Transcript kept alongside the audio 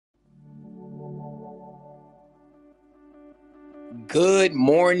Good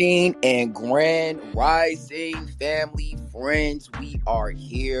morning and grand rising, family, friends. We are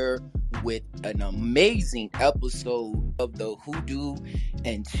here with an amazing episode of the Hoodoo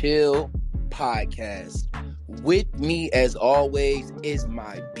Chill podcast. With me, as always, is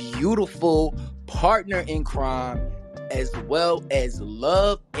my beautiful partner in crime, as well as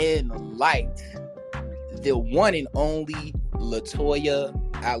love and light, the one and only Latoya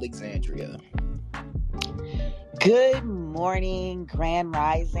Alexandria. Good morning, grand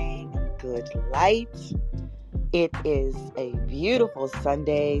rising, good light. It is a beautiful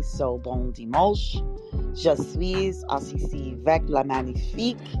Sunday, so bon dimanche. Je suis assisi avec la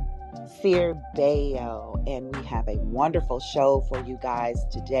magnifique Sir Bayo, and we have a wonderful show for you guys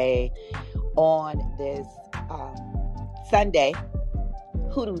today on this Sunday,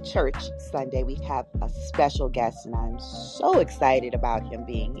 Hoodoo Church Sunday. We have a special guest, and I'm so excited about him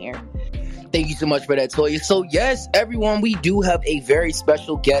being here. Thank you so much for that, Toya. So yes, everyone, we do have a very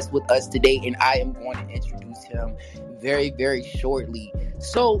special guest with us today, and I am going to introduce him very, very shortly.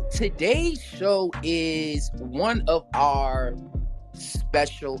 So today's show is one of our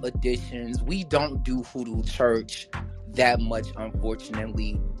special editions. We don't do Hoodoo Church that much,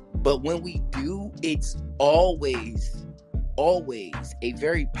 unfortunately, but when we do, it's always a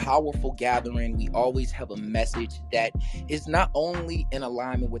very powerful gathering. We always have a message that is not only in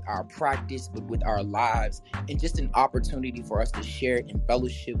alignment with our practice, but with our lives, and just an opportunity for us to share in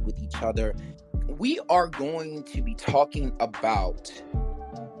fellowship with each other. We are going to be talking about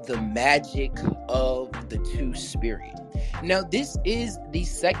the magic of the two spirit. Now, this is the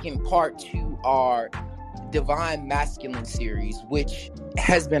second part to our Divine Masculine series, which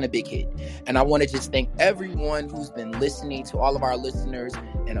has been a big hit. And I want to just thank everyone who's been listening, to all of our listeners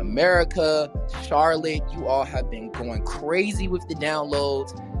in America, Charlotte. You all have been going crazy with the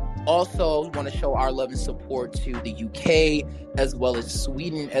downloads. Also, we want to show our love and support to the UK as well as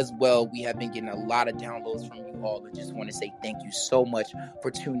Sweden as well. We have been getting a lot of downloads from you all. I just want to say thank you so much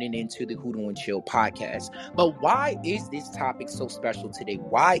for tuning into the Hoodoo and Chill podcast. But why is this topic so special today?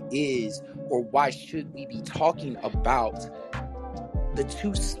 Why should we be talking about the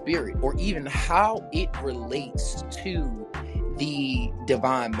two spirit, or even how it relates to the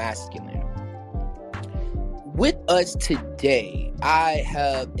divine masculine? With us today, I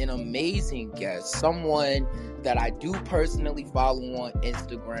have an amazing guest, someone that I do personally follow on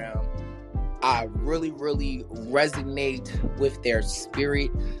Instagram. I really, really resonate with their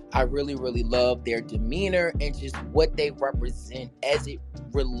spirit. I really, really love their demeanor and just what they represent as it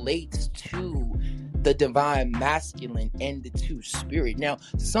relates to the divine masculine and the two spirit. Now,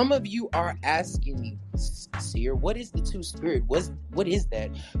 some of you are asking me, Seer, what is the two spirit? What is that?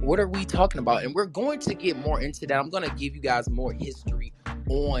 What are we talking about? And we're going to get more into that. I'm going to give you guys more history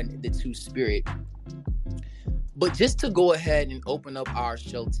on the two spirit. But just to go ahead and open up our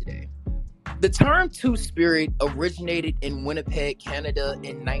show today, the term two spirit originated in Winnipeg, Canada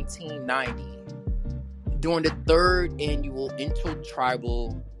in 1990 during the third annual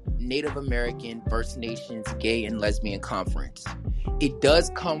Intertribal Native American First Nations Gay and Lesbian Conference. It does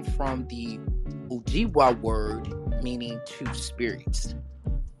come from the Ojibwa word meaning two spirits.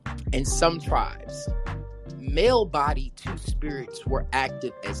 In some tribes, male-bodied two spirits were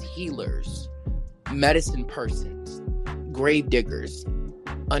active as healers, medicine persons, grave diggers,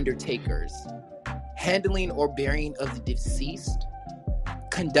 undertakers, handling or burying of the deceased,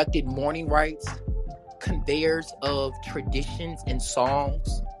 conducted mourning rites, conveyors of traditions and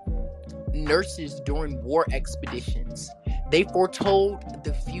songs, nurses during war expeditions. They foretold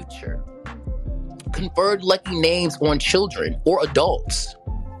the future, conferred lucky names on children or adults.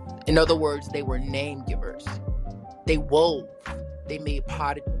 In other words, they were name givers. They wove, they made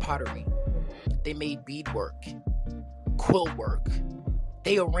pottery, they made beadwork, quill work,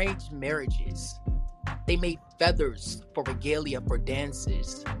 they arranged marriages, they made feathers for regalia for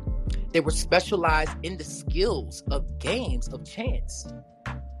dances. They were specialized in the skills of games of chance.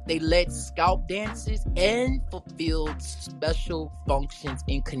 They led scalp dances and fulfilled special functions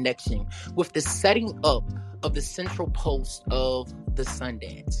in connection with the setting up of the central post of the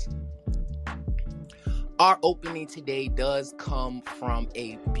Sundance. Our opening today does come from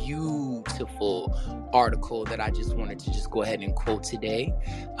a beautiful article that I just wanted to just go ahead and quote today.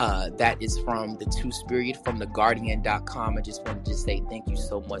 That is from the Two Spirit from theguardian.com. I just wanted to say thank you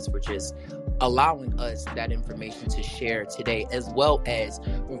so much for just allowing us that information to share today, as well as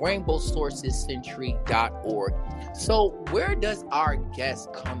rainbowsourcescentury.org. So where does our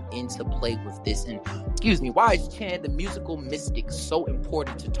guest come into play with this? And why is Chan, the musical mystic, so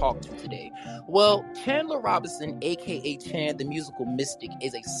important to talk to today? Well, Chandler Robinson, aka Chan, the musical mystic,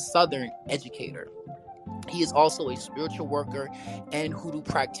 is a Southern educator. He is also a spiritual worker and hoodoo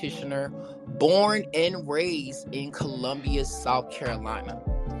practitioner, born and raised in Columbia, South Carolina.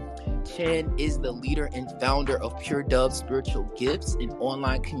 Chan is the leader and founder of Pure Dove Spiritual Gifts, an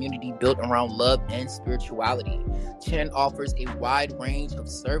online community built around love and spirituality. Chan offers a wide range of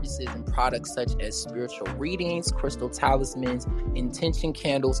services and products such as spiritual readings, crystal talismans, intention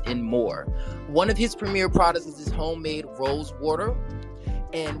candles, and more. One of his premier products is his homemade rose water.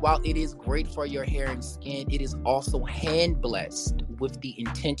 And while it is great for your hair and skin, it is also hand blessed with the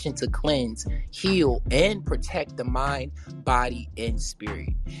intention to cleanse, heal, and protect the mind, body, and spirit.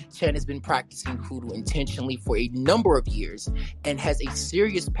 Chan has been practicing hoodoo intentionally for a number of years and has a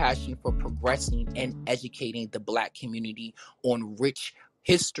serious passion for progressing and educating the Black community on rich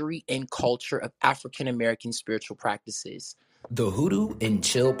history and culture of African American spiritual practices. The Hoodoo and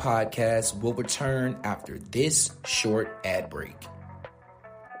Chill podcast will return after this short ad break.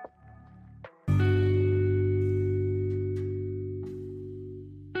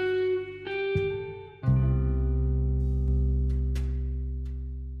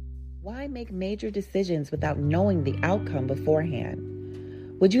 Why make major decisions without knowing the outcome beforehand?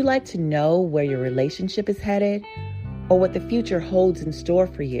 Would you like to know where your relationship is headed or what the future holds in store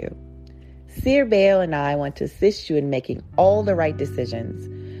for you? Seer Bale and I want to assist you in making all the right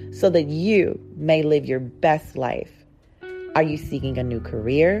decisions so that you may live your best life. Are you seeking a new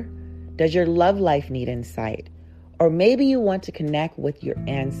career? Does your love life need insight? Or maybe you want to connect with your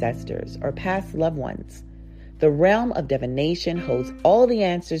ancestors or past loved ones. The realm of divination holds all the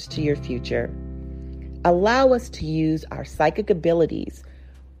answers to your future. Allow us to use our psychic abilities,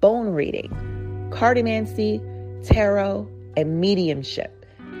 bone reading, cartomancy, tarot, and mediumship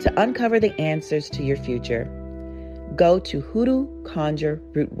to uncover the answers to your future. Go to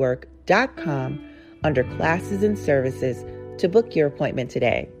hoodooconjurerootwork.com under classes and services to book your appointment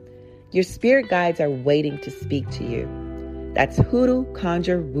today. Your spirit guides are waiting to speak to you. That's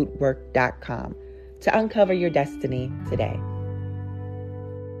hoodooconjurerootwork.com to uncover your destiny today.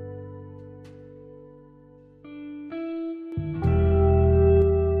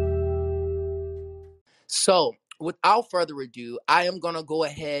 So, without further ado, I am going to go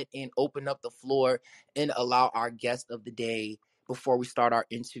ahead and open up the floor and allow our guest of the day, before we start our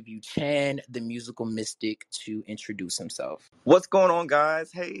interview, Chan, the musical mystic, to introduce himself. What's going on,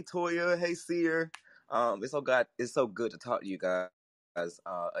 guys? Hey, Toya. Hey, Seer. It's so good to talk to you guys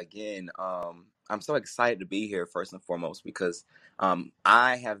again. I'm so excited to be here first and foremost because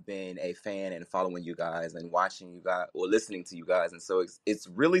I have been a fan and following you guys and watching you guys or listening to you guys, and so it's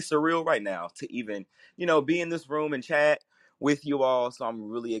really surreal right now to even be in this room and chat with you all. So I'm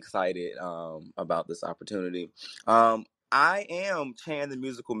really excited about this opportunity. I am Chan the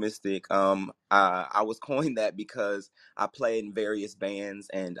Musical Mystic. I was coined that because I play in various bands,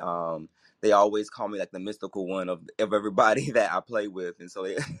 and they always call me like the mystical one of everybody that I play with, and so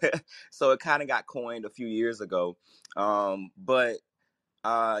so it kind of got coined a few years ago. But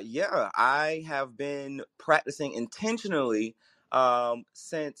yeah, I have been practicing intentionally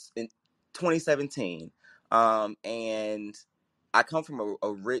since in 2017, and I come from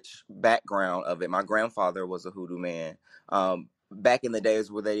a rich background of it. My grandfather was a hoodoo man. Back in the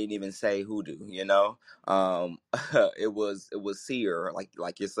days where they didn't even say hoodoo, it was seer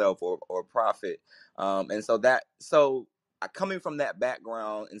like yourself or prophet, and so coming from that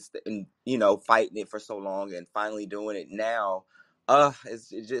background and fighting it for so long and finally doing it now,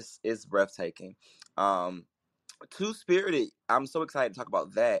 it's breathtaking. Two Spirited, I'm so excited to talk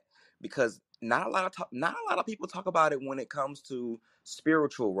about that because not a lot of people talk about it when it comes to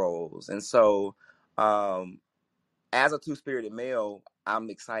spiritual roles, and so as a two-spirited male, I'm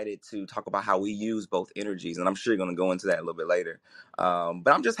excited to talk about how we use both energies, and I'm sure you're going to go into that a little bit later.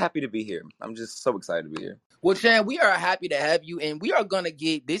 But I'm just happy to be here. I'm just so excited to be here. Well, Chan, we are happy to have you, and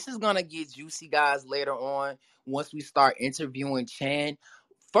this is gonna get juicy, guys, later on once we start interviewing Chan.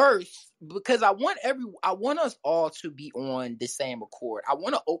 First, because I want us all to be on the same accord. I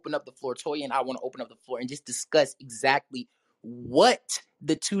want to open up the floor, Toya, and I want to open up the floor and just discuss exactly what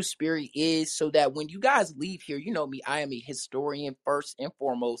the Two Spirit is, so that when you guys leave here, you know me, I am a historian first and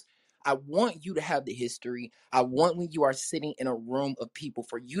foremost. I want you to have the history. I want, when you are sitting in a room of people,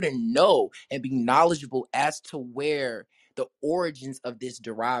 for you to know and be knowledgeable as to where the origins of this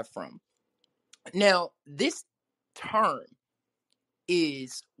derive from. Now, this term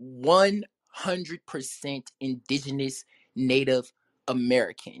is 100% indigenous Native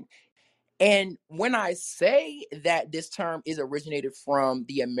American. And when I say that this term is originated from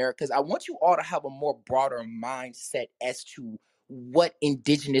the Americas, I want you all to have a more broader mindset as to what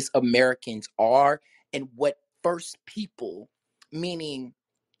indigenous Americans are and what first people, meaning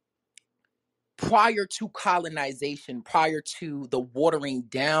prior to colonization, prior to the watering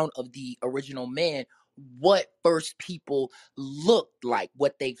down of the original man, what first people looked like,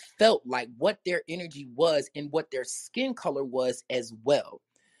 what they felt like, what their energy was, and what their skin color was as well.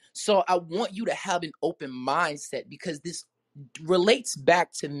 So I want you to have an open mindset, because this relates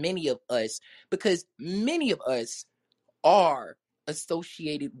back to many of us, because many of us are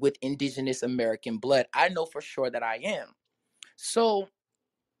associated with indigenous American blood. I know for sure that I am. So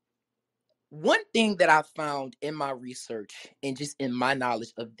one thing that I found in my research and just in my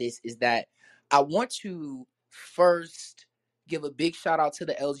knowledge of this is that I want to first give a big shout out to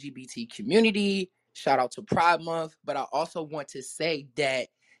the LGBT community, shout out to Pride Month, but I also want to say that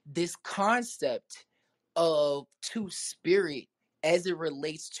this concept of two spirit as it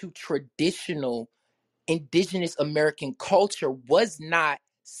relates to traditional indigenous American culture was not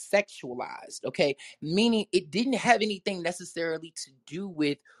sexualized, okay? Meaning it didn't have anything necessarily to do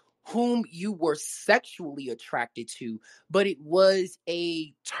with whom you were sexually attracted to, but it was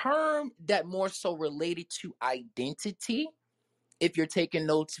a term that more so related to identity. If you're taking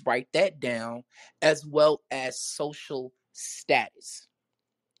notes, write that down, as well as social status,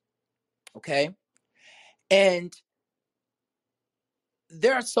 okay? And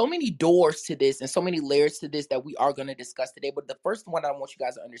there are so many doors to this and so many layers to this that we are going to discuss today. But the first one I want you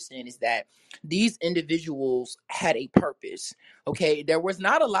guys to understand is that these individuals had a purpose. Okay. There was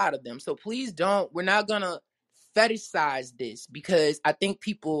not a lot of them. So please don't, we're not going to fetishize this, because I think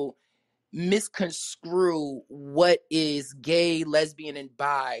people misconstrue what is gay, lesbian, and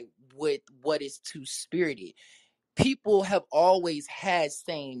bi with what is two spirited. People have always had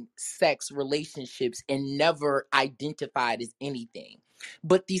same sex relationships and never identified as anything.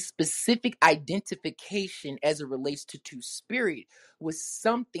 But the specific identification as it relates to two spirit was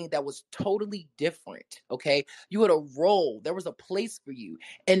something that was totally different. Okay. You had a role, there was a place for you.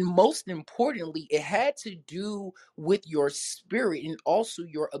 And most importantly, it had to do with your spirit and also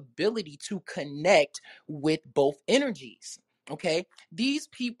your ability to connect with both energies. Okay. These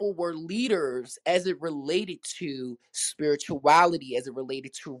people were leaders as it related to spirituality, as it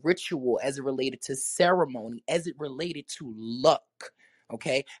related to ritual, as it related to ceremony, as it related to luck.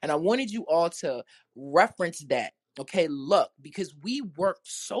 Okay. And I wanted you all to reference that. Okay. Luck, because we work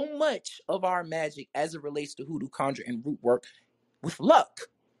so much of our magic as it relates to hoodoo, conjure, and root work with luck.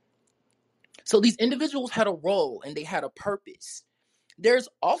 So these individuals had a role and they had a purpose. There's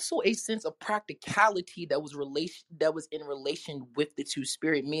also a sense of practicality that was in relation with the two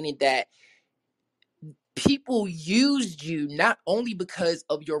spirit, meaning that people used you not only because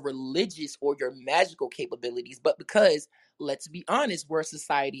of your religious or your magical capabilities, but because, let's be honest, we're a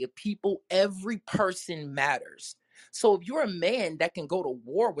society of people. Every person matters. So if you're a man that can go to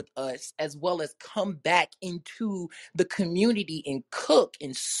war with us as well as come back into the community and cook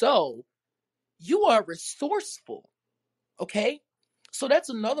and sew, you are resourceful. Okay? So that's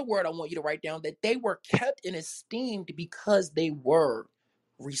another word I want you to write down, that they were kept and esteemed because they were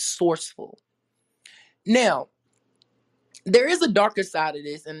resourceful. Now, there is a darker side of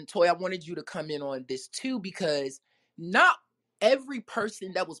this, and Toy, I wanted you to come in on this too, because not every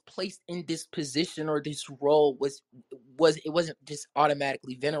person that was placed in this position or this role it wasn't just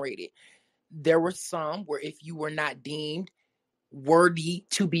automatically venerated. There were some where if you were not deemed worthy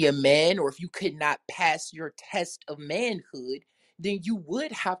to be a man, or if you could not pass your test of manhood, then you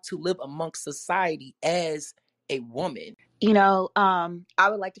would have to live amongst society as a woman. I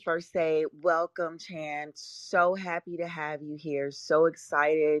would like to first say, welcome, Chan. So happy to have you here. So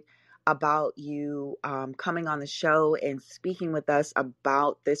excited about you coming on the show and speaking with us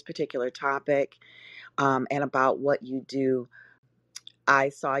about this particular topic and about what you do. I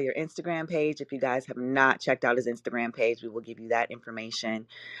saw your Instagram page. If you guys have not checked out his Instagram page, we will give you that information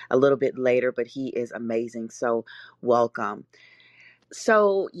a little bit later, but he is amazing. So welcome.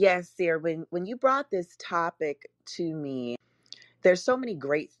 So yes, Seer, when you brought this topic to me, there's so many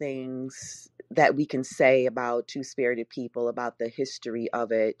great things that we can say about two-spirited people, about the history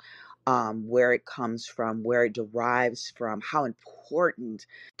of it, where it comes from, where it derives from, how important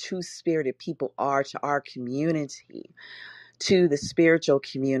two-spirited people are to our community, to the spiritual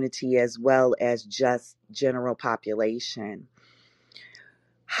community, as well as just general population.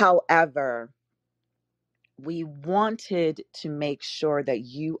 However, we wanted to make sure that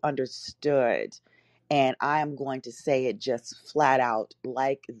you understood, and I am going to say it just flat out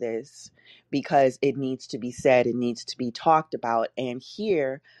like this because it needs to be said, it needs to be talked about. And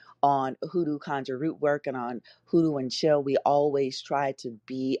here on Hoodoo Conjure Root Work and on Hoodoo and Chill, we always try to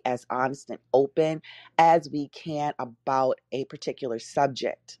be as honest and open as we can about a particular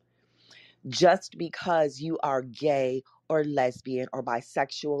subject. Just because you are gay or lesbian or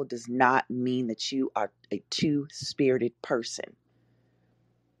bisexual does not mean that you are a two-spirited person.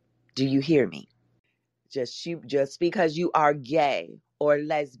 Do you hear me? Just because you are gay or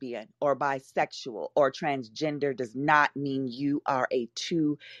lesbian or bisexual or transgender does not mean you are a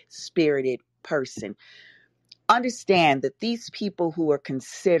two-spirited person. Understand that these people who are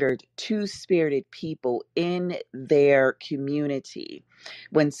considered two-spirited people in their community,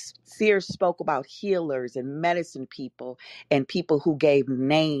 when Sears spoke about healers and medicine people and people who gave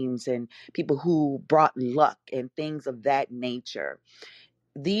names and people who brought luck and things of that nature,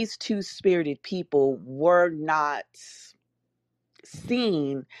 these two-spirited people were not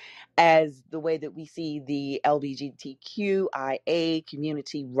seen as the way that we see the LGBTQIA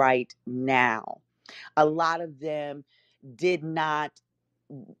community right now. A lot of them did not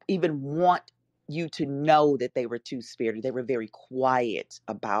even want you to know that they were two-spirited. They were very quiet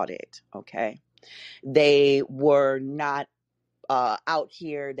about it, okay? They were not out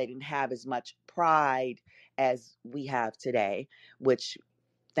here. They didn't have as much pride as we have today, which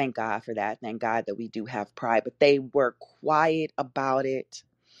thank God for that. Thank God that we do have pride, but they were quiet about it.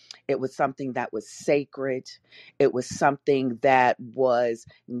 It was something that was sacred. It was something that was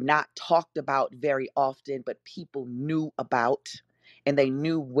not talked about very often, but people knew about, and they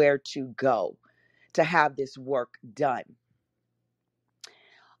knew where to go to have this work done.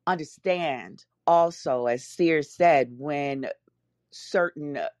 Understand also, as Sears said, when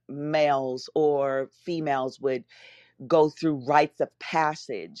certain males or females would go through rites of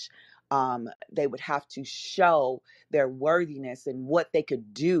passage, they would have to show their worthiness and what they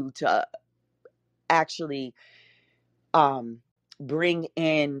could do to actually bring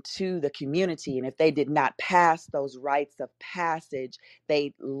into the community. And if they did not pass those rites of passage,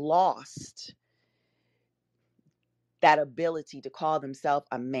 they lost that ability to call themselves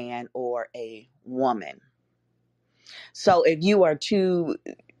a man or a woman. So if you are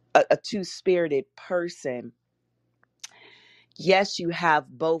a two-spirited person, yes, you have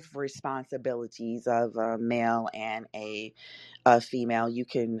both responsibilities of a male and a female. You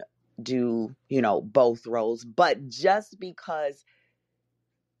can do, both roles. But just because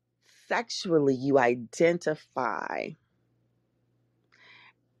sexually you identify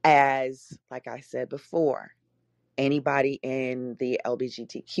as, like I said before, anybody in the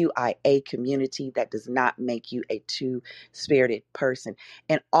LGBTQIA community, that does not make you a two-spirited person.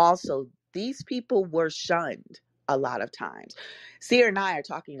 And also, these people were shunned a lot of times. Sierra and I are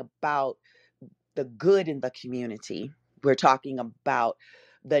talking about the good in the community. We're talking about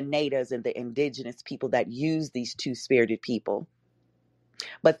the natives and the indigenous people that use these two-spirited people.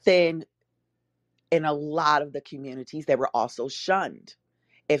 But then in a lot of the communities, they were also shunned.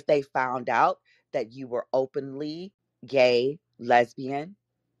 If they found out that you were openly gay, lesbian,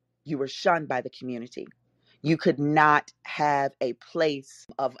 you were shunned by the community. You could not have a place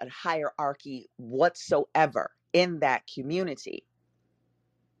of a hierarchy whatsoever in that community.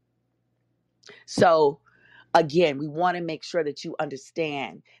 So again, we want to make sure that you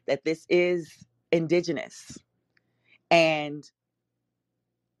understand that this is indigenous, and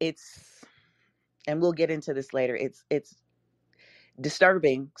we'll get into this later. It's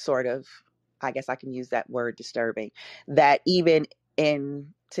disturbing, sort of. I guess I can use that word, disturbing, that even in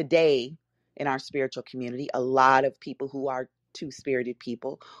today in our spiritual community, a lot of people who are two-spirited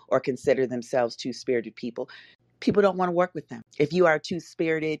people or consider themselves two-spirited people don't want to work with them. If you are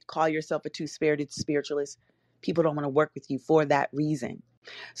two-spirited, call yourself a two-spirited spiritualist, people don't want to work with you for that reason.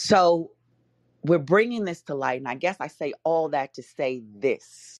 So we're bringing this to light, and I guess I say all that to say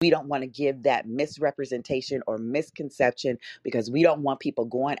this. We don't want to give that misrepresentation or misconception, because we don't want people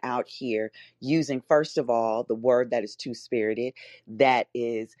going out here using, first of all, the word that is two-spirited, that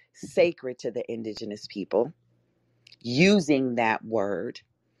is sacred to the indigenous people, using that word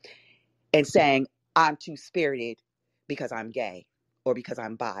and saying, I'm two-spirited because I'm gay or because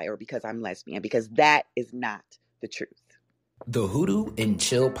I'm bi or because I'm lesbian, because that is not the truth. The Hoodoo and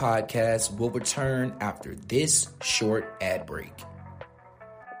Chill podcast will return after this short ad break.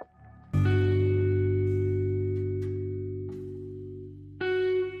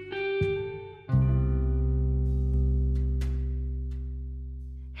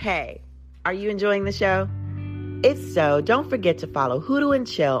 Hey, are you enjoying the show? If so, don't forget to follow Hoodoo and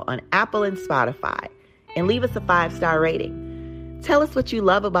Chill on Apple and Spotify and leave us a 5-star rating. Tell us what you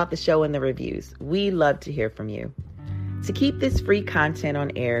love about the show in the reviews. We love to hear from you. To keep this free content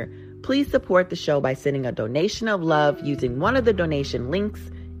on air, please support the show by sending a donation of love using one of the donation links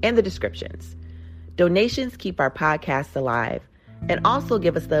in the descriptions. Donations keep our podcast alive and also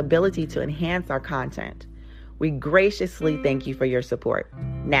give us the ability to enhance our content. We graciously thank you for your support.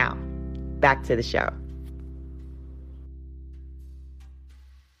 Now, back to the show.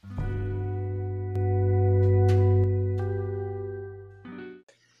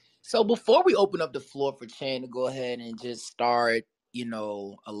 So before we open up the floor for Chan to go ahead and just start,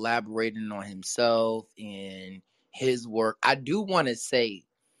 elaborating on himself and his work, I do want to say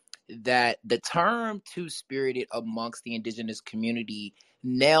that the term two-spirited amongst the indigenous community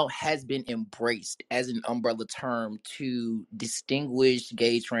now has been embraced as an umbrella term to distinguish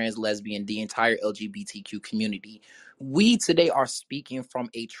gay, trans, lesbian, the entire LGBTQ community. We today are speaking from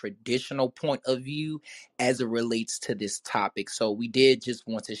a traditional point of view as it relates to this topic. So we did just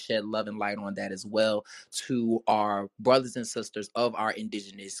want to shed love and light on that as well to our brothers and sisters of our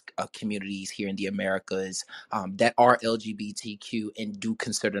indigenous communities here in the Americas that are LGBTQ and do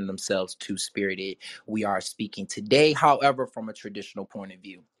consider themselves two-spirited. We are speaking today, however, from a traditional point of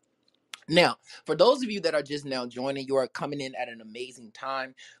view. Now, for those of you that are just now joining, you are coming in at an amazing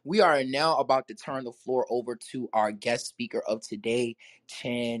time. We are now about to turn the floor over to our guest speaker of today,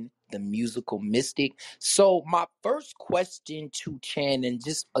 Chan, the musical mystic. So my first question to Chan, and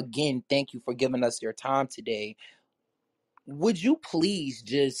just again, thank you for giving us your time today. Would you please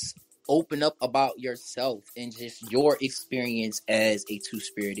just open up about yourself and just your experience as a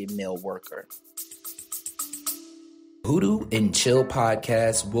two-spirited male worker? Hoodoo and Chill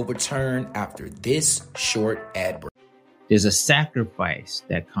podcast will return after this short ad break. There's a sacrifice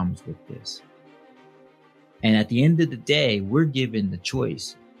that comes with this. And at the end of the day, we're given the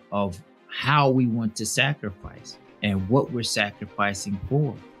choice of how we want to sacrifice and what we're sacrificing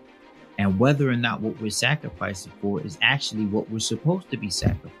for. And whether or not what we're sacrificing for is actually what we're supposed to be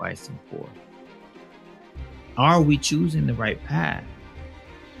sacrificing for. Are we choosing the right path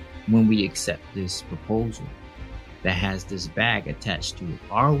when we accept this proposal that has this bag attached to it?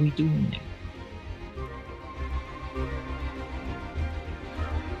 Are we doing that?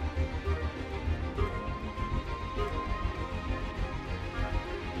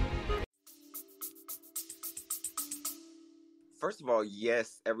 First of all,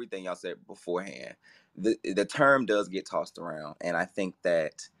 yes, everything y'all said beforehand. The term does get tossed around, and I think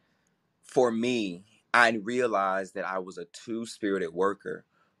that for me, I realized that I was a two-spirited worker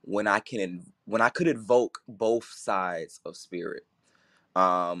when I could invoke both sides of spirit.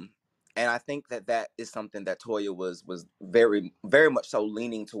 And I think that is something that Toya was very very much so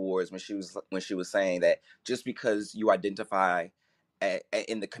leaning towards when she was saying that just because you identify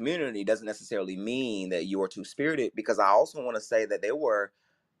in the community doesn't necessarily mean that you are two spirited. Because I also want to say that there were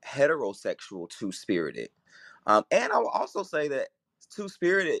heterosexual two spirited, and I will also say that two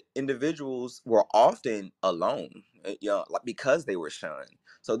spirited individuals were often alone, like because they were shunned.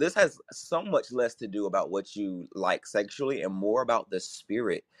 So this has so much less to do about what you like sexually and more about the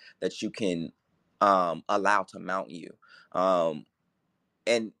spirit that you can allow to mount you. And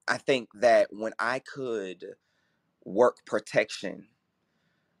I think that when I could work protection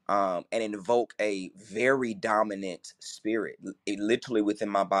and invoke a very dominant spirit, literally within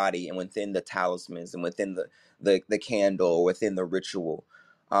my body and within the talismans and within the candle, within the ritual,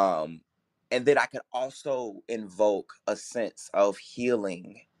 and then I could also invoke a sense of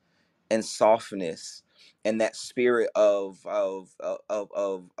healing and softness and that spirit of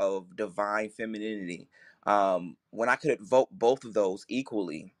divine femininity. When I could invoke both of those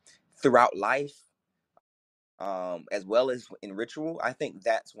equally throughout life, as well as in ritual, I think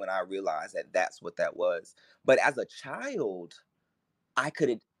that's when I realized that that's what that was. But as a child, I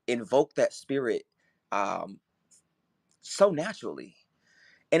could invoke that spirit um, so naturally.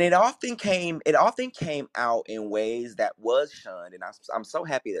 And it often came out in ways that was shunned. And I'm so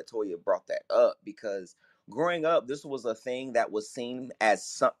happy that Toya brought that up, because growing up, this was a thing that was seen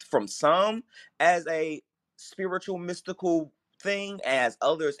as from some as a spiritual mystical thing, as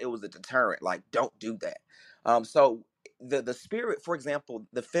others it was a deterrent, like don't do that. So the spirit, for example,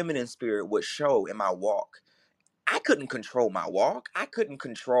 the feminine spirit would show in my walk. I couldn't control my walk. I couldn't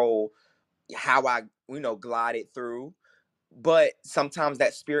control how I glided through, but sometimes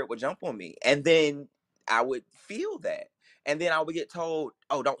that spirit would jump on me, and then I would feel that, and then I would get told,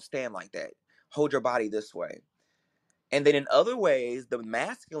 oh, don't stand like that, hold your body this way. And then in other ways, the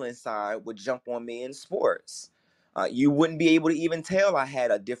masculine side would jump on me in sports. You wouldn't be able to even tell I had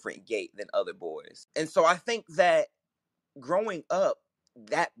a different gait than other boys. And so I think that growing up,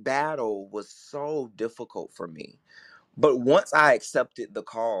 that battle was so difficult for me. But once I accepted the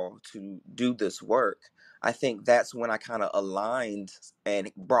call to do this work, I think that's when I kind of aligned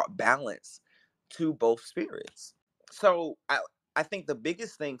and brought balance to both spirits. So I think the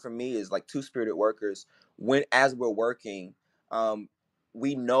biggest thing for me is, like, two spirited workers, when as we're working, um,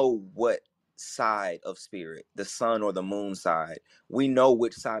 we know what side of spirit, the sun or the moon side, we know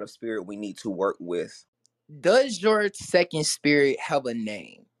which side of spirit we need to work with. Does your second spirit have a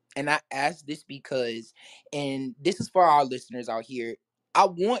name? And I ask this because, and this is for our listeners out here, I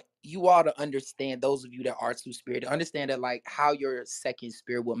want you all to understand, those of you that are two spirit, to understand that like how your second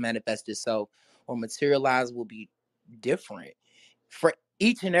spirit will manifest itself or materialize will be different for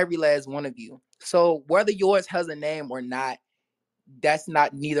each and every last one of you. So whether yours has a name or not, that's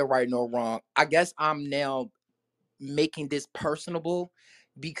not neither right nor wrong. I guess I'm now making this personable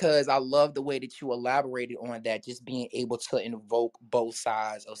because I love the way that you elaborated on that, just being able to invoke both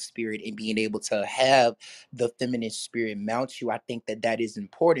sides of spirit and being able to have the feminine spirit mount you. I think that that is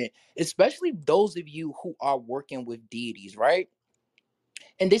important, especially those of you who are working with deities, right?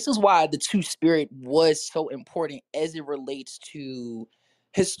 And this is why the two spirit was so important as it relates to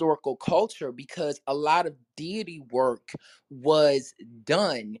historical culture, because a lot of deity work was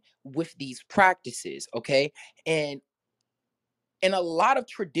done with these practices, okay? And in a lot of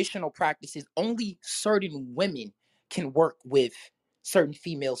traditional practices, only certain women can work with certain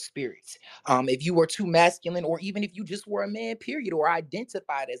female spirits. If you were too masculine, or even if you just were a man, period, or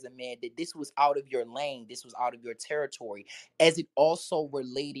identified as a man, that this was out of your lane, this was out of your territory, as it also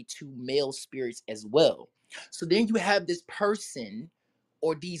related to male spirits as well. So then you have this person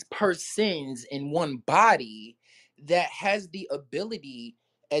or these persons in one body that has the ability,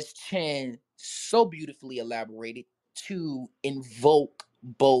 as Chan so beautifully elaborated, to invoke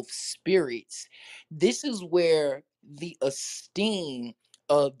both spirits. This is where the esteem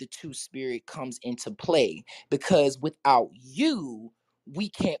of the two spirit comes into play, because without you, we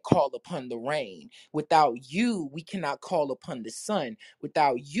can't call upon the rain. Without you, we cannot call upon the sun.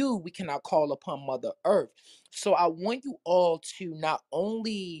 Without you, we cannot call upon Mother Earth. So I want you all to not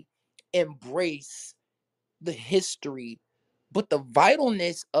only embrace the history, but the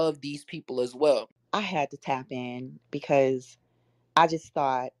vitalness of these people as well. I had to tap in because I just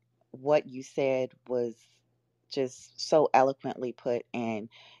thought what you said was just so eloquently put, and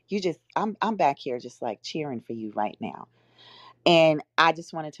I'm back here just like cheering for you right now. And I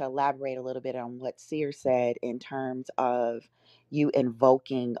just wanted to elaborate a little bit on what Seer said in terms of you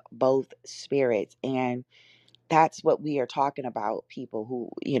invoking both spirits. And that's what we are talking about, people who,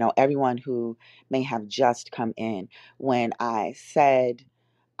 everyone who may have just come in. When I said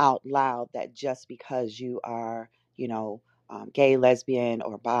out loud that just because you are, gay, lesbian,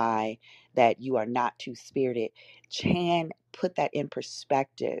 or bi, that you are not two spirited, Chan put that in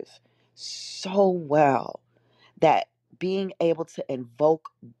perspective so well, that being able to invoke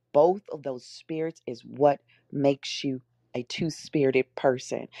both of those spirits is what makes you a two spirited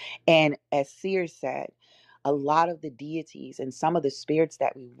person. And as Seer said, a lot of the deities and some of the spirits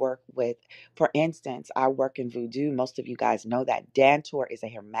that we work with, for instance, I work in voodoo. Most of you guys know that Dantor is a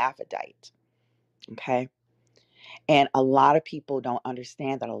hermaphrodite. Okay. And a lot of people don't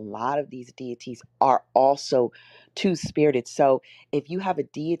understand that a lot of these deities are also two spirited. So if you have a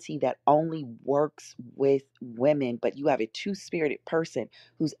deity that only works with women, but you have a two spirited person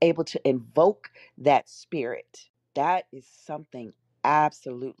who's able to invoke that spirit, that is something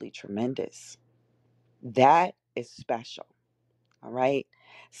absolutely tremendous. That is special. All right.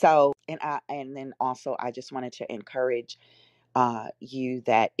 So, and then also, I just wanted to encourage you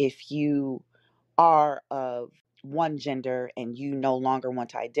that if you are of one gender and you no longer want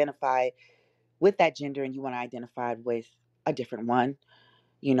to identify with that gender and you want to identify with a different one,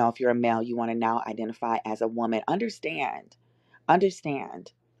 if you're a male, you want to now identify as a woman, understand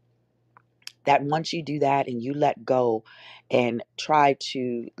that once you do that and you let go and try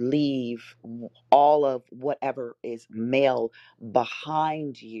to leave all of whatever is male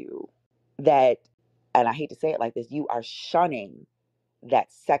behind you, that, and I hate to say it like this, you are shunning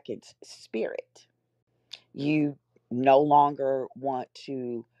that second spirit. You no longer want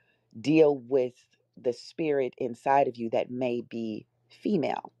to deal with the spirit inside of you that may be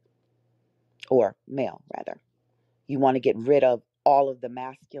female or male, rather. You want to get rid of all of the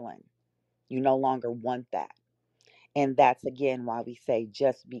masculine. You no longer want that. And that's again why we say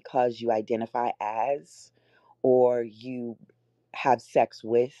just because you identify as or you have sex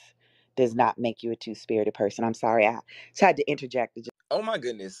with does not make you a two spirited person. I'm sorry, I just had to interject. Oh my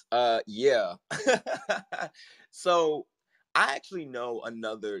goodness. Yeah. So I actually know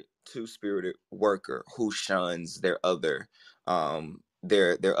another two-spirited worker who shuns their other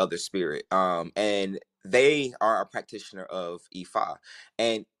spirit. And they are a practitioner of Ifa.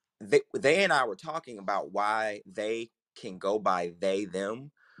 And they and I were talking about why they can go by they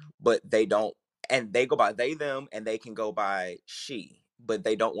them, but they don't, and they go by they them and they can go by she, but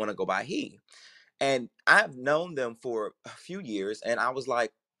they don't want to go by he. And I've known them for a few years, and I was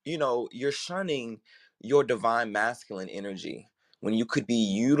like, you're shunning your divine masculine energy when you could be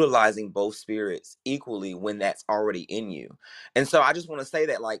utilizing both spirits equally when that's already in you. And so I just want to say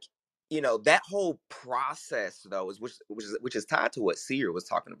that, like, that whole process though which is tied to what Seer was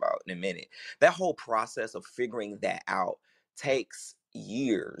talking about in a minute. That whole process of figuring that out takes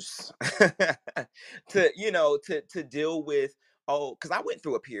years to deal with. Oh, because I went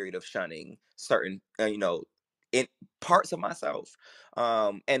through a period of shunning certain in parts of myself,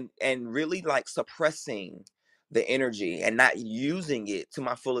 and really like suppressing the energy and not using it to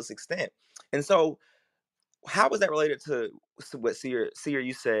my fullest extent. And so how was that related to what Seer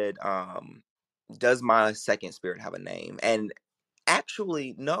you said, does my second spirit have a name? And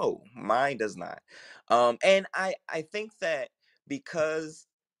actually, no, mine does not. And I think that because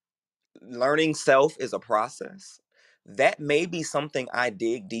learning self is a process, that may be something I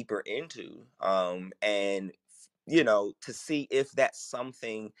dig deeper into, and to see if that's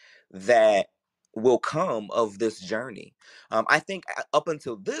something that will come of this journey. I think up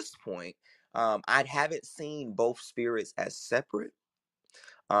until this point, I haven't seen both spirits as separate.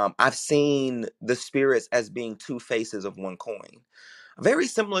 I've seen the spirits as being two faces of one coin, very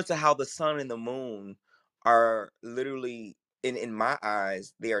similar to how the sun and the moon are literally, in my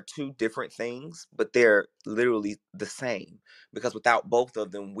eyes, they are two different things, but they're literally the same, because without both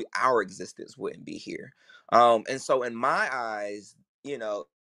of them, our existence wouldn't be here. And so in my eyes,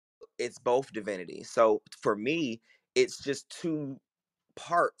 it's both divinity. So for me, it's just two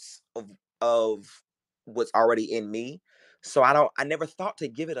parts of what's already in me. So I never thought to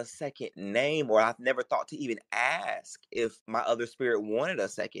give it a second name, or I've never thought to even ask if my other spirit wanted a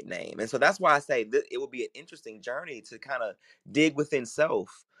second name. And so that's why I say that it would be an interesting journey to kind of dig within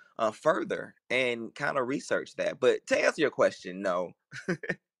self further and kind of research that. But to answer your question, no.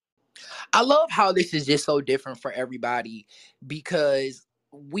 I love how this is just so different for everybody, because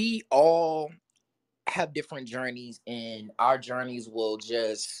we all have different journeys, and our journeys will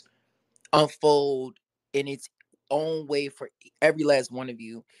just unfold in its own way for every last one of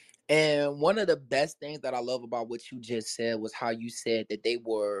you. And one of the best things that I love about what you just said was how you said that they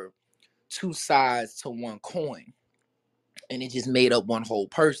were two sides to one coin, and it just made up one whole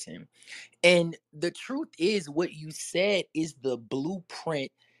person. And the truth is, what you said is the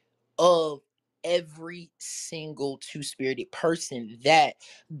blueprint of every single two-spirited person. That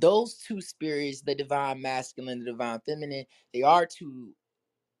those two spirits, the divine masculine, the divine feminine, they are two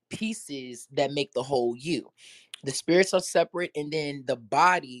pieces that make the whole you. The spirits are separate, and then the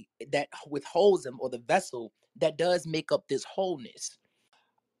body that withholds them, or the vessel that does make up this wholeness.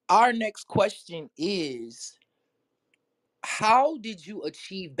 Our next question is, how did you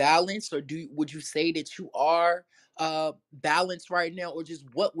achieve balance, or would you say that you are balanced right now, or just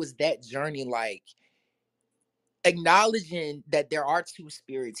what was that journey like, acknowledging that there are two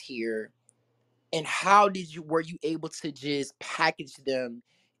spirits here, and how were you able to just package them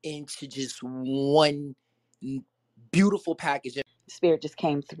into just one beautiful package? Spirit just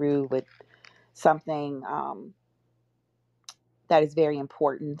came through with something that is very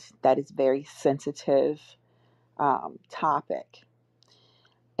important, that is very sensitive topic.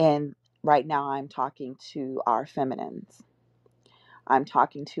 And right now I'm talking to our feminines. I'm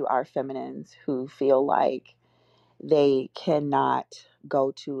talking to our feminines who feel like they cannot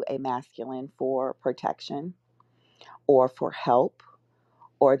go to a masculine for protection or for help,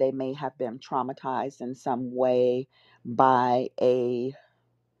 or they may have been traumatized in some way by a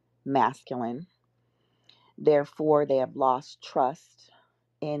masculine. Therefore, they have lost trust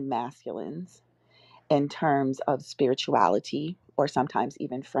in masculines in terms of spirituality or sometimes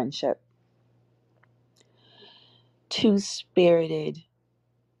even friendship. Two spirited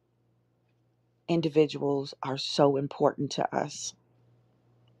individuals are so important to us.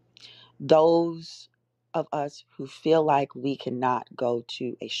 Those of us who feel like we cannot go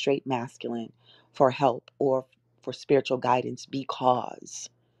to a straight masculine for help or for spiritual guidance because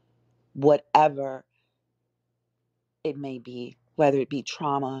whatever it may be, whether it be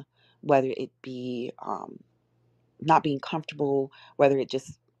trauma, whether it be not being comfortable, whether it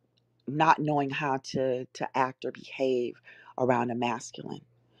just not knowing how to act or behave around a masculine.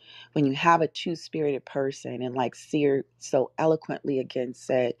 When you have a two-spirited person, and like Seer so eloquently again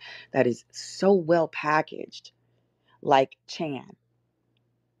said, that is so well packaged, like Chan,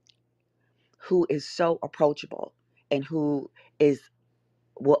 who is so approachable and who is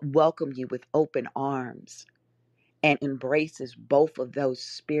welcome you with open arms and embraces both of those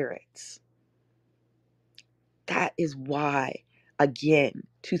spirits. That is why, again,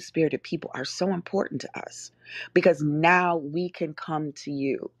 two-spirited people are so important to us, because now we can come to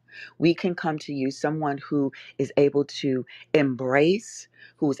you. We can come to you, someone who is able to embrace,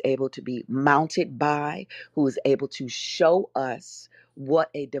 who is able to be mounted by, who is able to show us what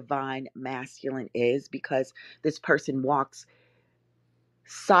a divine masculine is, because this person walks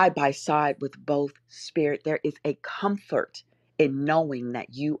side by side with both spirit. There is a comfort in knowing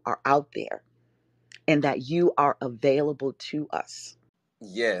that you are out there and that you are available to us.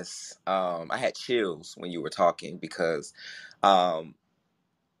 Yes, I had chills when you were talking because um,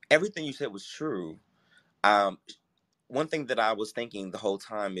 everything you said was true. Um, One thing that I was thinking the whole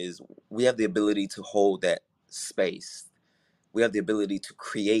time is we have the ability to hold that space. We have the ability to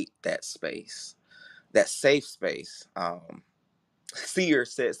create that space, that safe space. Seer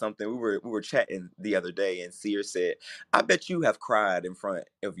said something. We were chatting the other day, and Seer said, "I bet you have cried in front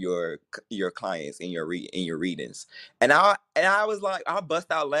of your clients in your readings." And I was like, I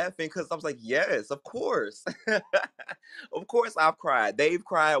bust out laughing because I was like, "Yes, of course, of course, I've cried. They've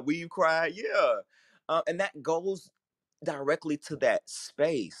cried. We've cried. Yeah." And that goes directly to that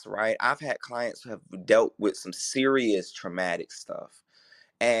space, right? I've had clients who have dealt with some serious traumatic stuff,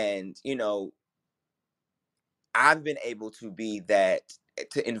 and I've been able to be that,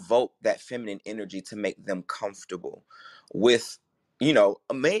 to invoke that feminine energy to make them comfortable with,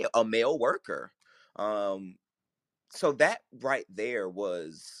 a male worker. Um, so that right there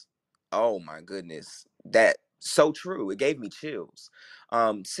was, oh my goodness, that so true. It gave me chills.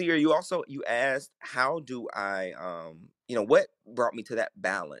 Seer, you asked, how do I, what brought me to that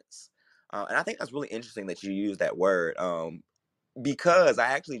balance? And I think that's really interesting that you use that word. Because I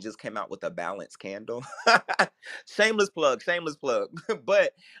actually just came out with a balance candle. Shameless plug, shameless plug.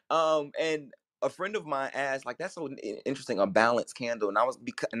 But and a friend of mine asked, like, that's so interesting, a balance candle. And I was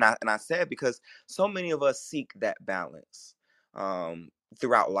because and I said, because so many of us seek that balance um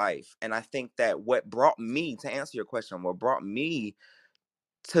throughout life. And I think that what brought me, to answer your question, what brought me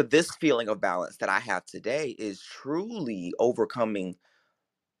to this feeling of balance that I have today is truly overcoming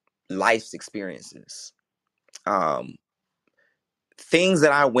life's experiences. Um things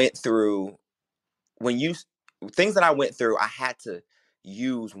that I went through when you things that I went through, I had to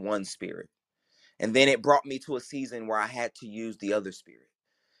use one spirit. And then it brought me to a season where I had to use the other spirit.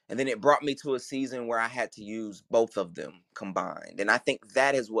 And then it brought me to a season where I had to use both of them combined. And I think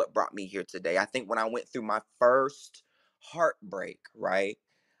that is what brought me here today. I think when I went through my first heartbreak, right?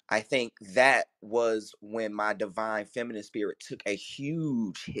 I think that was when my divine feminine spirit took a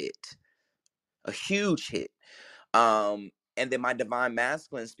huge hit. A huge hit. And then my divine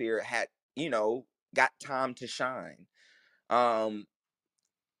masculine spirit had, got time to shine. Um,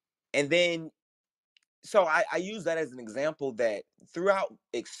 and then so I use that as an example that throughout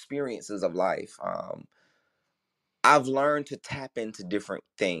experiences of life, I've learned to tap into different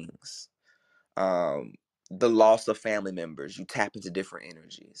things. Um, the loss of family members, you tap into different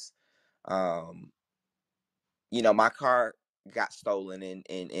energies. Um, my car got stolen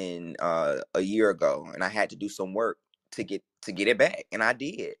in a year ago, and I had to do some work to get it back, and I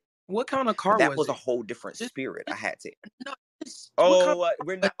did. What kind of But car that was was a it? whole different Just, spirit. I had to. no, just what kind Oh,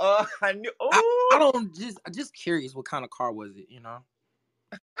 we're of not. I knew. I Oh, don't just curious what kind of car was it,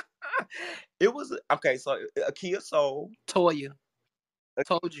 it was okay. So a Kia Soul. Toya.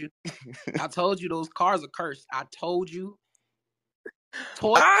 Told you. I told you those cars are cursed. I told you.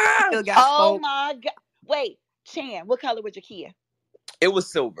 Toya Ah, still got Oh stole. my God. Wait, Chan, what color was your Kia? it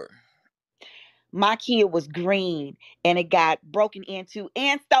was silver. My Kia was green and it got broken into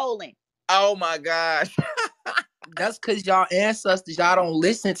and stolen. Oh my gosh. That's cause y'all ancestors, y'all don't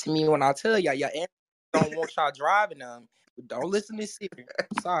listen to me when I tell y'all. Your ancestors don't want y'all driving them. Don't listen to Siri.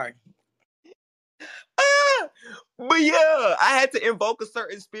 Sorry. Ah, but yeah, I had to invoke a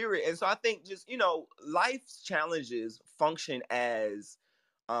certain spirit. And so I think just, life's challenges function as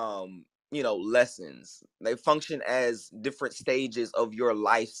lessons. They function as different stages of your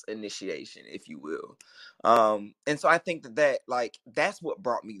life's initiation, if you will. And so I think that like that's what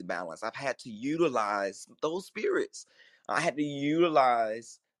brought me the balance. I've had to utilize those spirits. I had to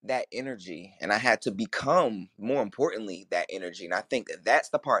utilize that energy, and I had to become, more importantly, that energy. And I think that that's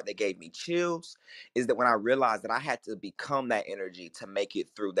the part that gave me chills, is that when I realized that I had to become that energy to make it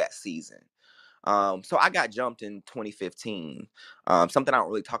through that season. So I got jumped in 2015. Something I don't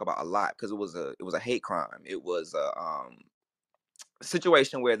really talk about a lot because it was a hate crime. It was a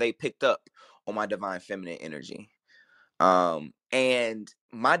situation where they picked up on my divine feminine energy. And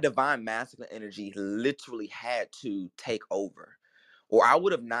my divine masculine energy literally had to take over, or I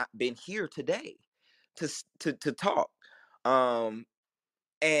would have not been here today to talk. Um,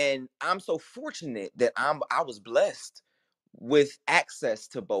 and I'm so fortunate that I was blessed with access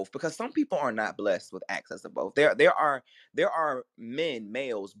to both, because some people are not blessed with access to both. There are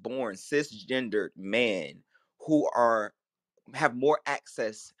males born cisgendered men who have more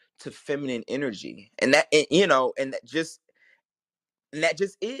access to feminine energy, and that, and that just And that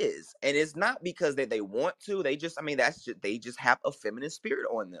just is. And it's not because that they want to. They just, I mean, that's just, they just have a feminine spirit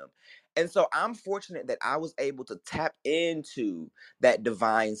on them. And so I'm fortunate that I was able to tap into that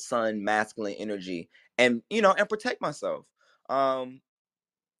divine sun masculine energy and, and protect myself. Um,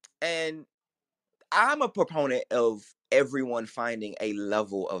 and I'm a proponent of everyone finding a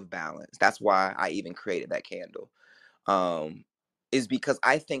level of balance. That's why I even created that candle. Um, is because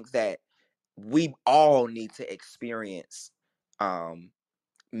I think that we all need to experience um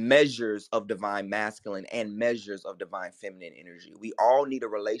measures of divine masculine and measures of divine feminine energy. We all need a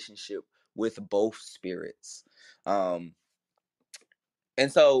relationship with both spirits. Um,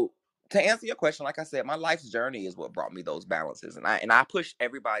 and so to answer your question, like I said, my life's journey is what brought me those balances. And I push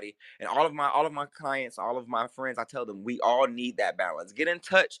everybody and all of my clients, all of my friends, I tell them we all need that balance. Get in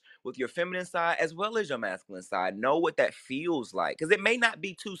touch with your feminine side as well as your masculine side. Know what that feels like. Because it may not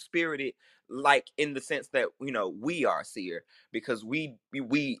be too spirited, like in the sense that we are seer, because we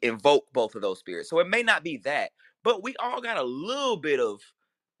invoke both of those spirits. So it may not be that, but we all got a little bit of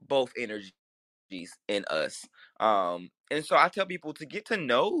both energies in us. And so I tell people to get to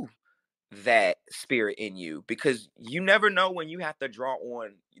know that spirit in you, because you never know when you have to draw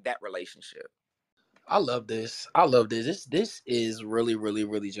on that relationship. I love this. I love this. This is really, really,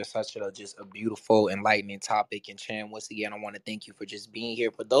 really just such a beautiful, enlightening topic. And Chan, once again, I want to thank you for just being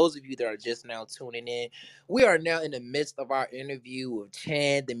here. For those of you that are just now tuning in, we are now in the midst of our interview with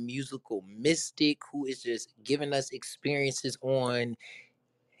Chan, the musical mystic, who is just giving us experiences on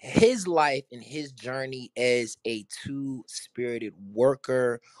his life and his journey as a two-spirited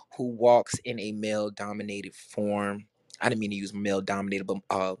worker who walks in a male-dominated form. I didn't mean to use male-dominated,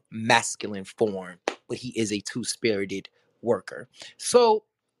 but masculine form. But he is a two-spirited worker. So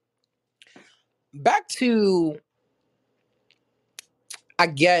back to, I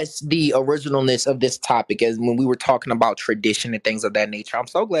guess, the originalness of this topic, as when we were talking about tradition and things of that nature. I'm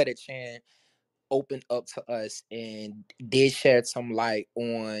so glad that Chan opened up to us and did shed some light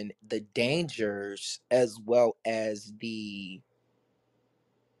on the dangers as well as the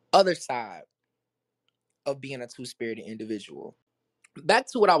other side of being a two-spirited individual. Back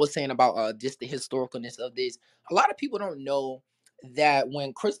to what I was saying about just the historicalness of this. A lot of people don't know that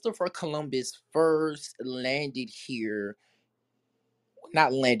when Christopher Columbus first landed here,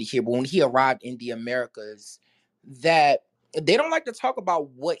 not landed here, but when he arrived in the Americas, that they don't like to talk about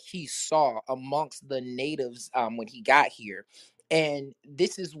what he saw amongst the natives when he got here. And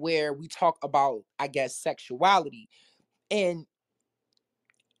this is where we talk about, I guess, sexuality. And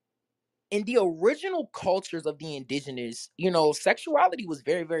in the original cultures of the indigenous, sexuality was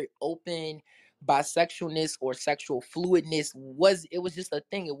very, very open. Bisexualness or sexual fluidness was just a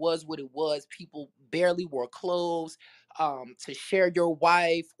thing. It was what it was. People barely wore clothes. To share your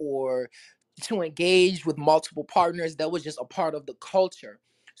wife or to engage with multiple partners, that was just a part of the culture.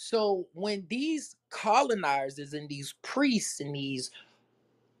 So when these colonizers and these priests and these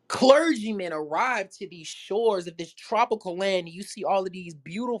clergymen arrive to these shores of this tropical land, and you see all of these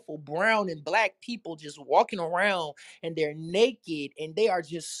beautiful brown and black people just walking around, and they're naked and they are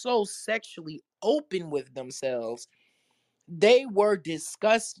just so sexually open with themselves. They were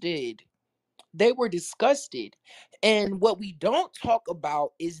disgusted. They were disgusted. And what we don't talk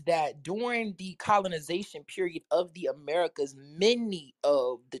about is that during the colonization period of the Americas, many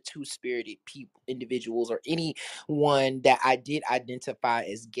of the two-spirited people, individuals, or anyone that I did identify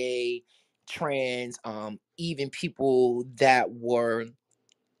as gay, trans, even people that were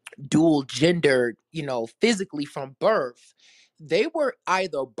dual gendered, physically from birth, they were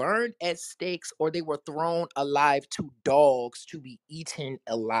either burned at stakes or they were thrown alive to dogs to be eaten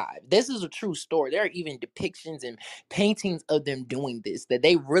alive. This is a true story. There are even depictions and paintings of them doing this, that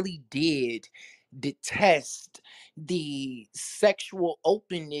they really did detest the sexual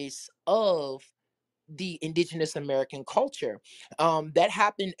openness of the indigenous American culture. That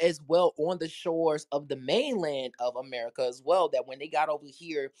happened as well on the shores of the mainland of America as well. That when they got over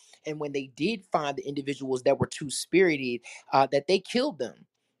here and when they did find the individuals that were too spirited, that they killed them.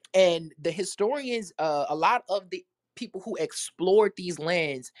 And the historians, a lot of the people who explored these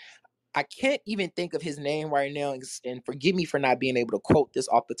lands, I can't even think of his name right now, and forgive me for not being able to quote this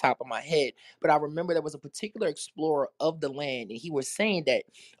off the top of my head, but I remember there was a particular explorer of the land, and he was saying that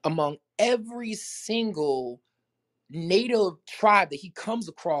among every single native tribe that he comes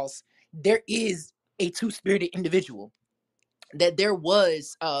across, there is a two-spirited individual. That there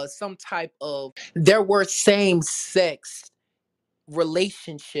was some type of, there were same-sex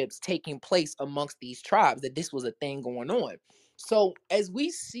relationships taking place amongst these tribes, that this was a thing going on. So as we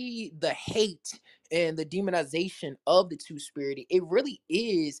see the hate and the demonization of the two-spirited, it really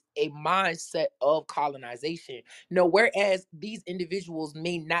is a mindset of colonization. Whereas these individuals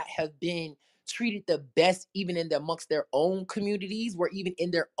may not have been treated the best even in amongst their own communities, where even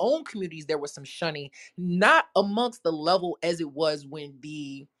in their own communities there was some shunning, not amongst the level as it was when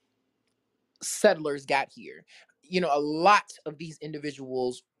the settlers got here. A lot of these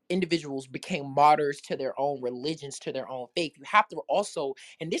individuals became martyrs to their own religions, to their own faith. You have to also,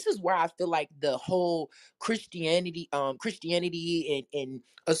 and this is where I feel like the whole Christianity and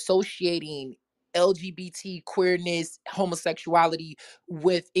associating LGBT queerness, homosexuality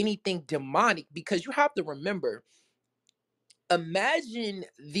with anything demonic, because you have to remember, imagine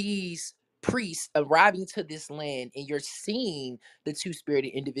these priests arriving to this land and you're seeing the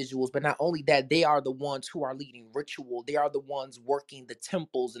two-spirited individuals, but not only that, they are the ones who are leading ritual. They are the ones working the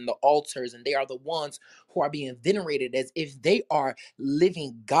temples and the altars, and they are the ones who are being venerated as if they are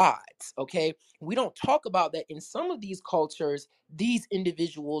living gods. Okay, we don't talk about that. In some of these cultures, these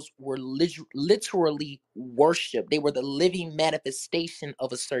individuals were literally worshipped. They were the living manifestation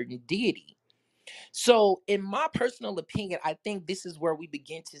of a certain deity. So, in my personal opinion, I think this is where we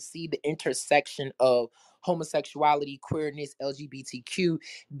begin to see the intersection of homosexuality, queerness, LGBTQ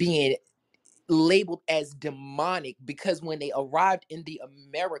being labeled as demonic, because when they arrived in the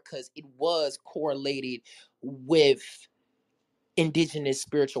Americas, it was correlated with indigenous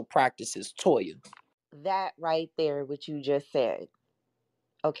spiritual practices. Toya. That right there, what you just said,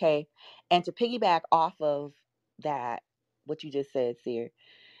 okay? And to piggyback off of that, what you just said, Seer,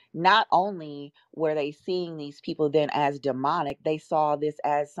 not only were they seeing these people then as demonic, they saw this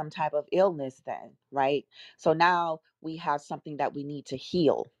as some type of illness then, right? So now we have something that we need to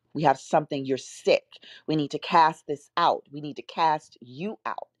heal. We have something, you're sick. We need to cast this out. We need to cast you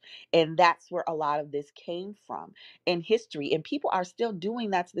out. And that's where a lot of this came from in history. And people are still doing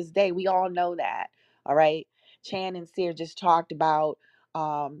that to this day. We all know that. All right. Chan and Seer just talked about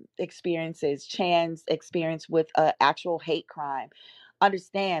experiences, Chan's experience with actual hate crime.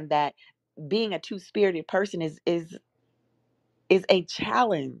 Understand that being a two-spirited person is a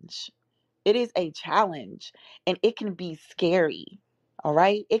challenge. It is a challenge, and it can be scary. All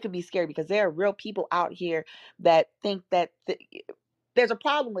right, it can be scary because there are real people out here that think that there's a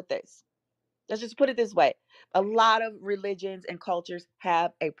problem with this. Let's just put it this way. A lot of religions and cultures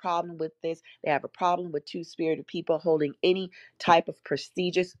have a problem with this. They have a problem with two-spirited people holding any type of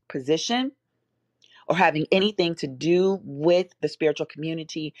prestigious position or having anything to do with the spiritual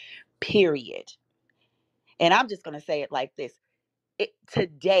community, period. And I'm just going to say it like this.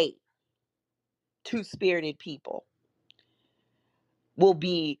 Today, two-spirited people will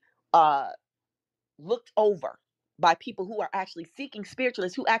be looked over by people who are actually seeking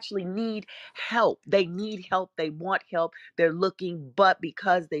spiritualists, who actually need help. They need help. They want help. They're looking, but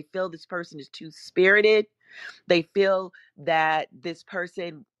because they feel this person is two-spirited, they feel that this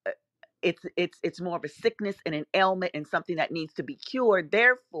person it's more of a sickness and an ailment and something that needs to be cured.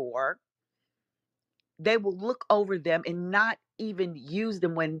 Therefore, they will look over them and not even use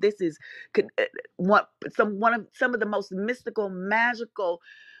them when this is some of the most mystical, magical,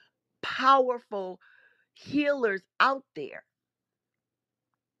 powerful healers out there.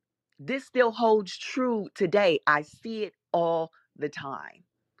 This still holds true today. I see it all the time.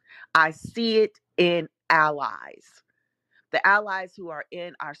 I see it in allies. The allies who are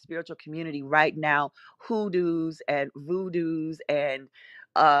in our spiritual community right now, hoodoos and voodoos and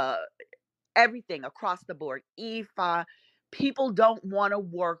uh, everything across the board, Ifa, people don't want to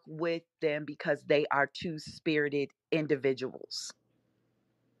work with them because they are two-spirited individuals.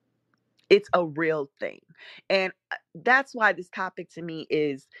 It's a real thing. And that's why this topic to me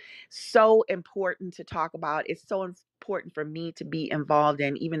is so important to talk about. It's so important for me to be involved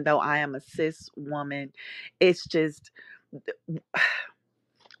in, even though I am a cis woman. It's just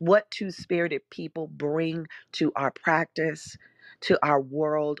what two-spirited people bring to our practice, to our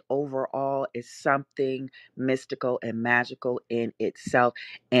world overall, is something mystical and magical in itself,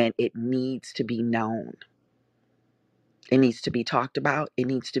 and it needs to be known. It needs to be talked about. It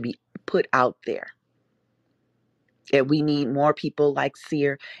needs to be put out there. And we need more people like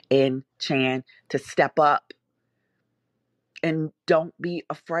Seer and Chan to step up. And don't be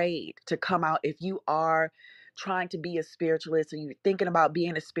afraid to come out. If you are trying to be a spiritualist, or you're thinking about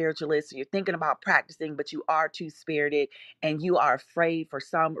being a spiritualist, or you're thinking about practicing, but you are two-spirited and you are afraid for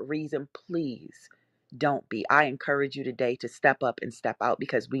some reason, please don't be. I encourage you today to step up and step out,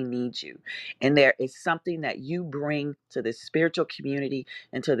 because we need you. And there is something that you bring to this spiritual community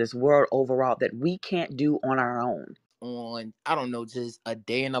and to this world overall that we can't do on our own. on, I don't know, just a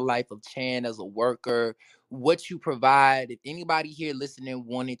day in the life of Chan as a worker, what you provide. If anybody here listening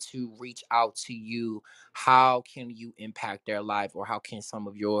wanted to reach out to you, how can you impact their life, or how can some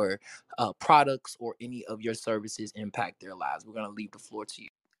of your products or any of your services impact their lives? We're going to leave the floor to you.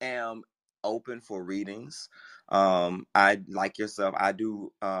 Am open for readings. I, like yourself, I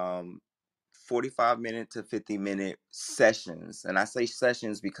do 45-minute to 50-minute sessions. And I say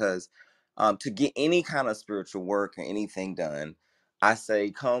sessions because to get any kind of spiritual work or anything done, I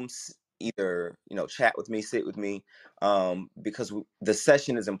say come either, chat with me, sit with me, because the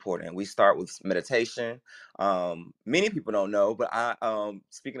session is important. We start with meditation. Many people don't know, but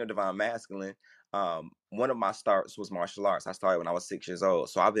speaking of divine masculine, one of my starts was martial arts. I started when I was 6 years old.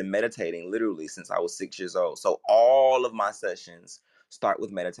 So I've been meditating literally since I was 6 years old. So all of my sessions start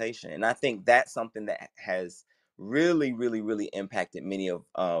with meditation. And I think that's something that has really, really, really impacted many of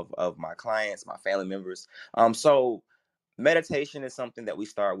my clients, my family members. So meditation is something that we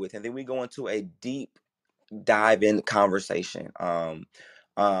start with, and then we go into a deep dive in conversation. And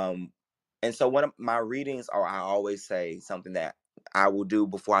so one of my readings are, I always say something that I will do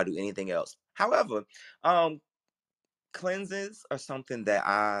before I do anything else. However, cleanses are something that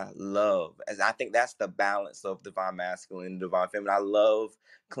I love, as I think that's the balance of divine masculine and divine feminine. I love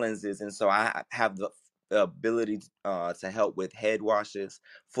cleanses, and so I have the ability to help with head washes,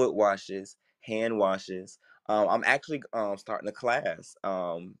 foot washes, hand washes. I'm actually starting a class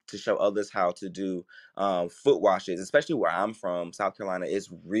to show others how to do foot washes, especially where I'm from, South Carolina. It's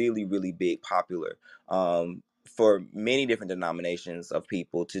really, really big, popular for many different denominations of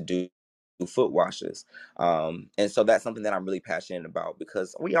people to do foot washes. And so that's something that I'm really passionate about,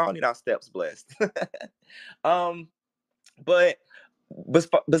 because we all need our steps blessed. um but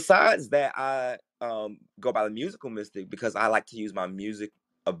besides that, I go by the musical mystic because I like to use my music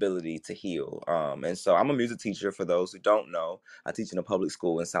ability to heal. And so I'm a music teacher. For those who don't know, I teach in a public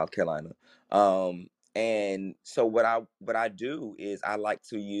school in South Carolina. And so what I do is I like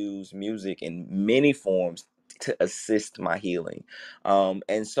to use music in many forms to assist my healing.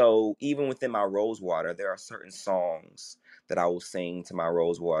 And so even within my rose water, there are certain songs that I will sing to my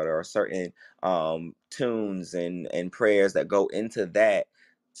rose water, or certain tunes and prayers that go into that,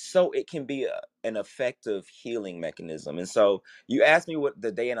 so it can be an effective healing mechanism. And so you asked me what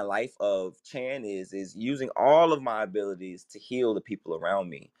the day in the life of Chan is using all of my abilities to heal the people around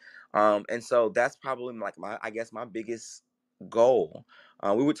me. And so that's probably like my biggest goal.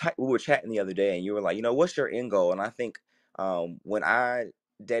 We were chatting the other day, and you were like, what's your end goal? And I think when I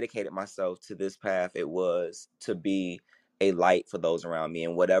dedicated myself to this path, it was to be a light for those around me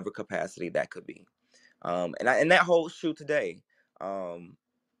in whatever capacity that could be. And that holds true today.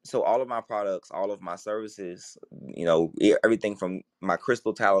 So all of my products, all of my services, everything from my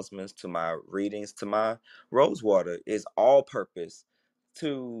crystal talismans to my readings to my rose water is all purpose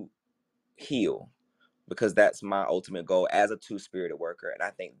to heal, because that's my ultimate goal as a two-spirited worker. And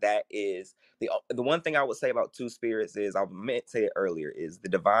I think that is the one thing I would say about two spirits is, I meant to say it earlier, is the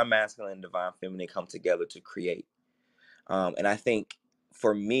divine masculine and divine feminine come together to create. And I think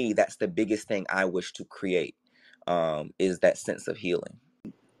for me, that's the biggest thing I wish to create, is that sense of healing.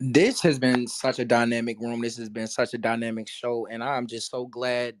 This has been such a dynamic room. This has been such a dynamic show. And I'm just so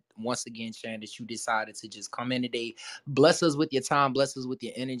glad, once again, Shan, that you decided to just come in today. Bless us with your time, bless us with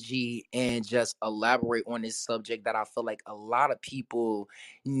your energy, and just elaborate on this subject that I feel like a lot of people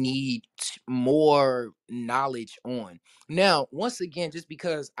need more knowledge on. Now, once again, just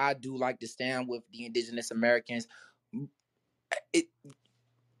because I do like to stand with the Indigenous Americans,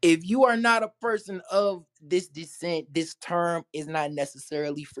 if you are not a person of this descent, this term is not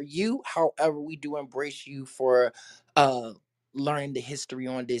necessarily for you. However, we do embrace you for learning the history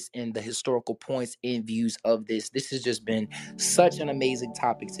on this and the historical points and views of this. This has just been such an amazing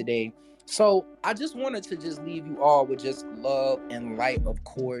topic today. So I just wanted to just leave you all with just love and light, of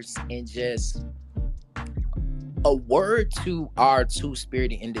course, and just a word to our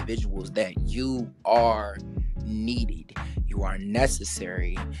two-spirited individuals that you are needed, you are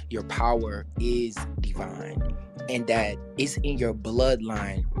necessary, your power is divine, and that it's in your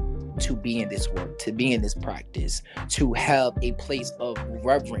bloodline to be in this work, to be in this practice, to have a place of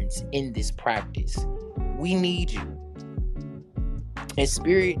reverence in this practice. We need you, and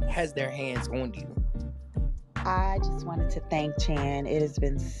Spirit has their hands on you. I just wanted to thank Chan. It has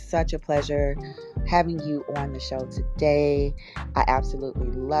been such a pleasure having you on the show today. I absolutely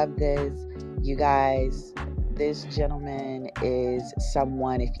love this. You guys, this gentleman is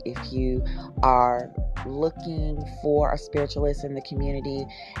someone, if you are looking for a spiritualist in the community,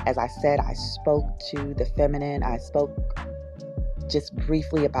 as I said, I spoke to the feminine, I spoke just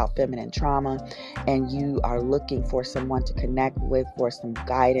briefly about feminine trauma, and you are looking for someone to connect with for some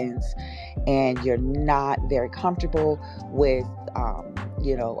guidance, and you're not very comfortable with,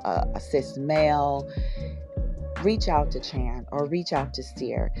 a cis male, reach out to Chan or reach out to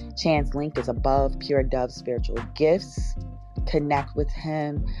Seer. Chan's link is above. Pure Dove Spiritual Gifts. Connect with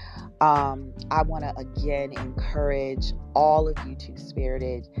him. I want to again encourage all of you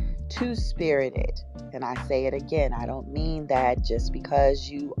two-spirited, and I say it again, I don't mean that just because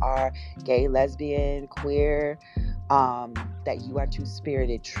you are gay, lesbian, queer, that you are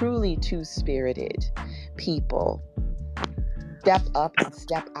two-spirited. Truly two-spirited people, step up and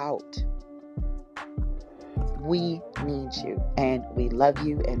step out. We need you, and we love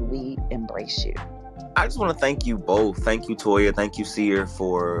you, and we embrace you. I just want to thank you both. Thank you, Toya. Thank you, Seer,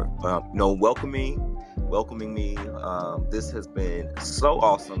 for welcoming me. This has been so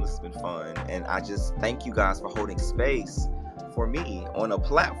awesome. This has been fun, and I just thank you guys for holding space for me on a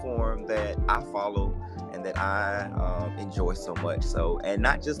platform that I follow and that I enjoy so much. So, and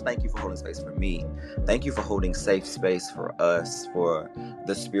not just thank you for holding space for me. Thank you for holding safe space for us, for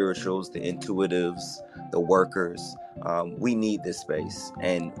the spirituals, the intuitives, the workers. We need this space,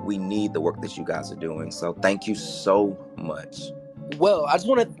 and we need the work that you guys are doing. So thank you so much. Well, I just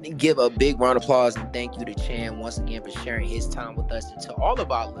want to give a big round of applause and thank you to Chan once again for sharing his time with us, and to all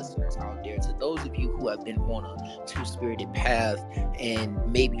of our listeners out there, to those of you who have been on a two-spirited path and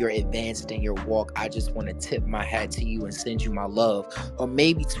maybe you're advanced in your walk. I just want to tip my hat to you and send you my love. Or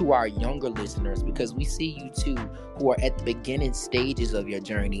maybe to our younger listeners, because we see you too who are at the beginning stages of your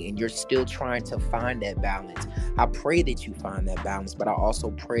journey and you're still trying to find that balance. I pray that you find that balance, but I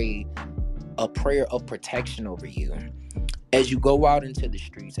also pray a prayer of protection over you. As you go out into the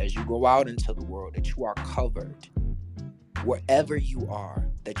streets, as you go out into the world, that you are covered. Wherever you are,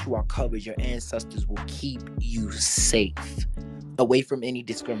 that you are covered. Your ancestors will keep you safe. Away from any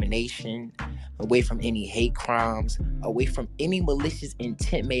discrimination, away from any hate crimes, away from any malicious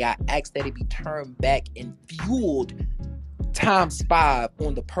intent. May I ask that it be turned back and fueled ×5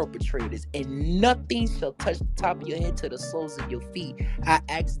 on the perpetrators, and nothing shall touch the top of your head to the soles of your feet. I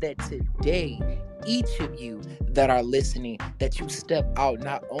ask that today, each of you that are listening, that you step out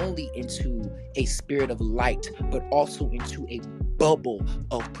not only into a spirit of light, but also into a bubble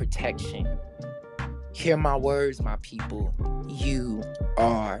of protection. Hear my words, my people. You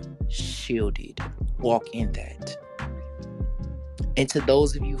are shielded. Walk in that. And to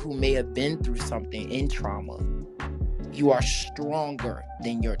those of you who may have been through something in trauma, you are stronger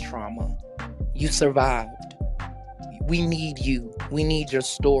than your trauma. You survived. We need you. We need your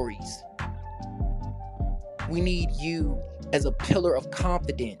stories. We need you as a pillar of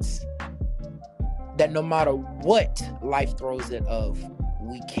confidence that no matter what life throws at us,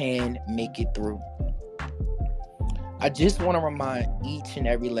 we can make it through. I just want to remind each and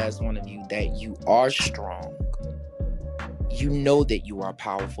every last one of you that you are strong. You know that you are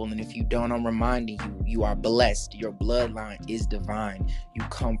powerful, and if you don't, I'm reminding you, you are blessed. Your bloodline is divine. You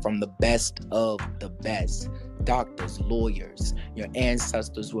come from the best of the best. Doctors, lawyers, your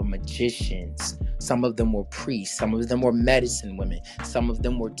ancestors were magicians. Some of them were priests. Some of them were medicine women. Some of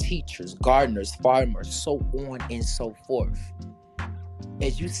them were teachers, gardeners, farmers, so on and so forth.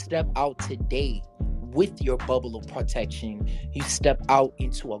 As you step out today with your bubble of protection, you step out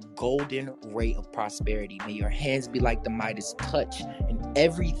into a golden ray of prosperity. May your hands be like the Midas touch, and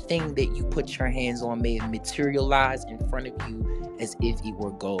everything that you put your hands on may materialize in front of you as if it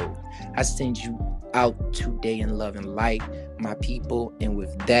were gold. I send you out today in love and light, my people, and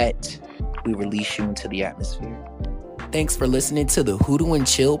with that, we release you into the atmosphere. Thanks for listening to the Hoodoo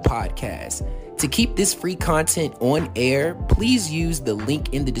Chill podcast. To keep this free content on air, please use the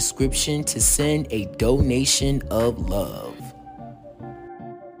link in the description to send a donation of love.